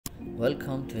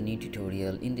Welcome to a new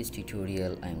tutorial. In this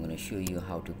tutorial I'm going to show you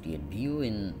how to create view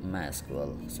in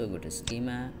MySQL. So go to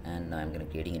schema and now I'm going to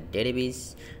creating a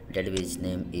database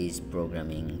name is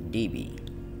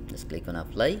ProgrammingDB. Just click on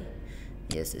apply.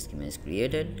 Yes, the schema is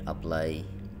created. Apply.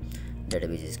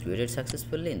 Database is created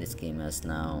successfully. In the schemas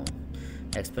now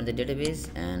expand the database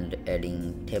and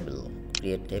adding table.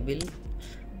 Create table,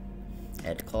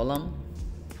 add column.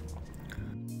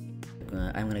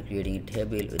 I'm going to creating a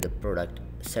table with the product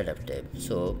setup tab.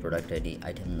 So product ID,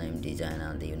 item name,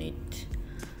 designer, the unit,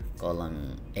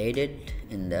 column added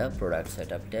in the product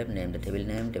setup tab. Name the table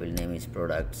name is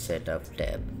product setup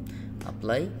tab.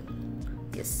 Apply.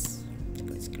 Yes,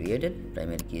 it's created.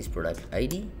 Primary key is product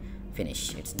ID.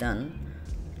 Finish. It's done.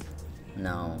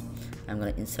 Now I'm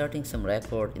going to inserting some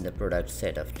record in the product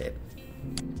setup tab.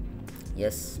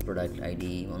 Yes, product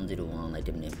ID 101,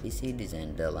 item name PC,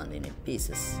 design Dell, and unit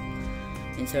pieces.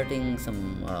 Inserting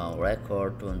some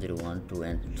record 101, 2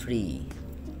 and 3.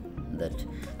 That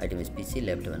item is PC,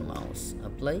 laptop and mouse.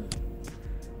 Apply.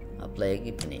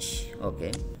 Finish.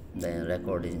 Okay, the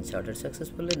record is inserted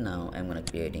successfully. Now I'm gonna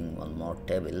creating one more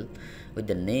table with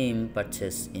the name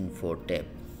purchase info tab.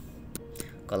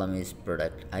 Column is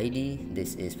product ID.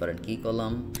 This is foreign key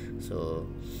column. So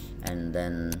and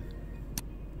then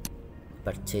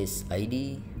purchase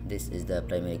ID. This is the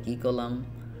primary key column.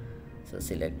 So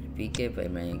select PK,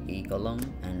 primary key column,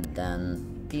 and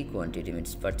then P quantity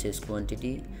means purchase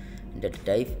quantity. Data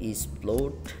type is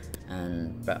float,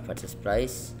 and purchase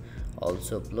price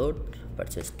also float.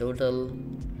 Purchase total,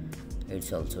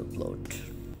 it's also float.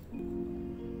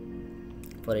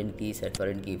 Foreign key, set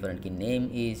foreign key name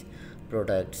is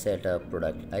product setup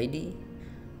product ID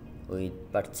with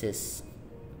purchase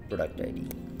product ID.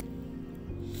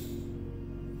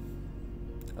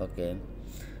 Okay,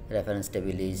 reference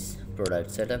table is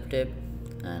product setup tab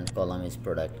and column is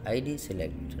product ID.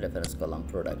 Select reference column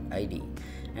product ID,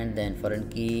 and then foreign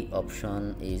key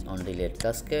option is on delete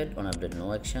cascade, on update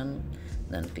no action.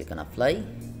 Then click on apply.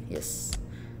 Yes,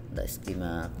 the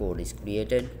schema code is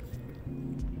created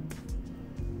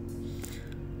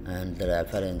and the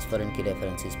reference foreign key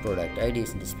reference is product ID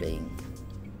is displaying.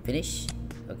 Finish.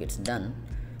 Okay, it's done.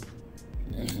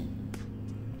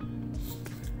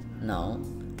 Now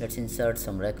let's insert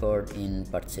some record in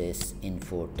purchase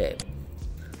info tab.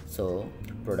 So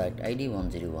product ID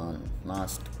 101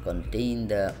 must contain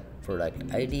the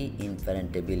product ID in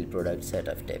parent table product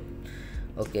setup tab.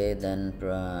 Okay, then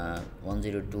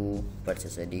 102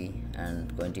 purchase ID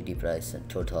and quantity price and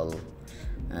total,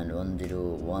 and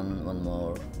 101 one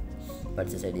more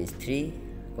purchase ID is 3,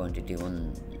 quantity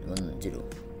 110.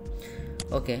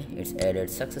 Okay, it's added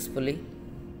successfully.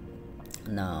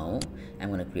 Now I'm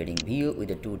going to creating view with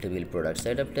the two table product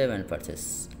setup tab and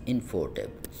purchase info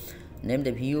tab. Name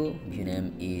the view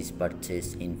name is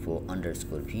purchase info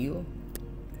underscore view.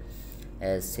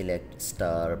 As select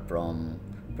star from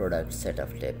product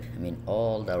setup tab. I mean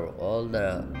all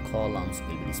the columns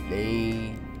will be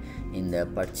displayed in the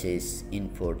purchase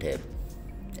info tab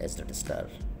as dot star.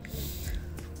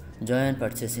 Join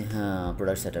purchase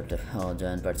product setup tab.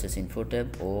 Join purchase info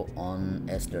tab O on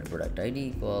s dot product ID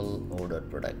equal O dot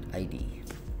product ID.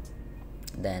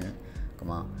 Then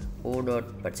comma O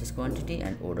dot purchase quantity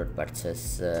and O dot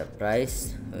purchase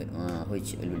price,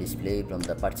 which will be displayed from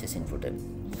the purchase info tab.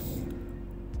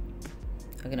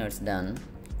 Okay, now it's done.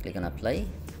 Click on apply.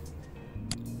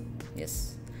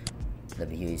 Yes, the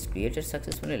view is created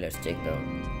successfully. Let's check the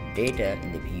data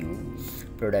in the view.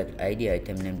 Product ID,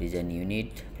 item name, design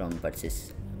unit from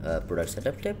purchase product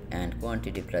setup tab, and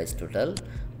quantity price total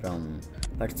from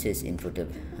purchase info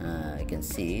tab. You can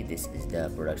see this is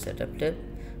the product setup tab,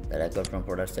 the record from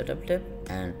product setup tab,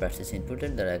 and purchase info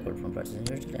tab, the record from purchase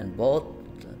info tab, and both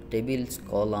tables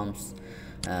columns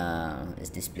is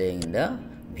displaying in the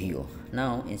view.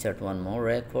 Now insert one more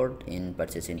record in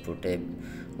purchase info tab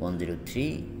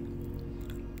 103.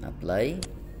 Apply.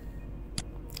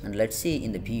 And let's see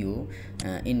in the view.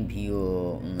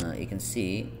 You can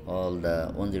see all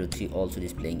the 103 also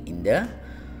displaying in the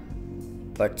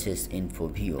purchase info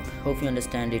view. Hope you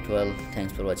understand it well.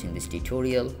 Thanks for watching this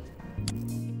tutorial.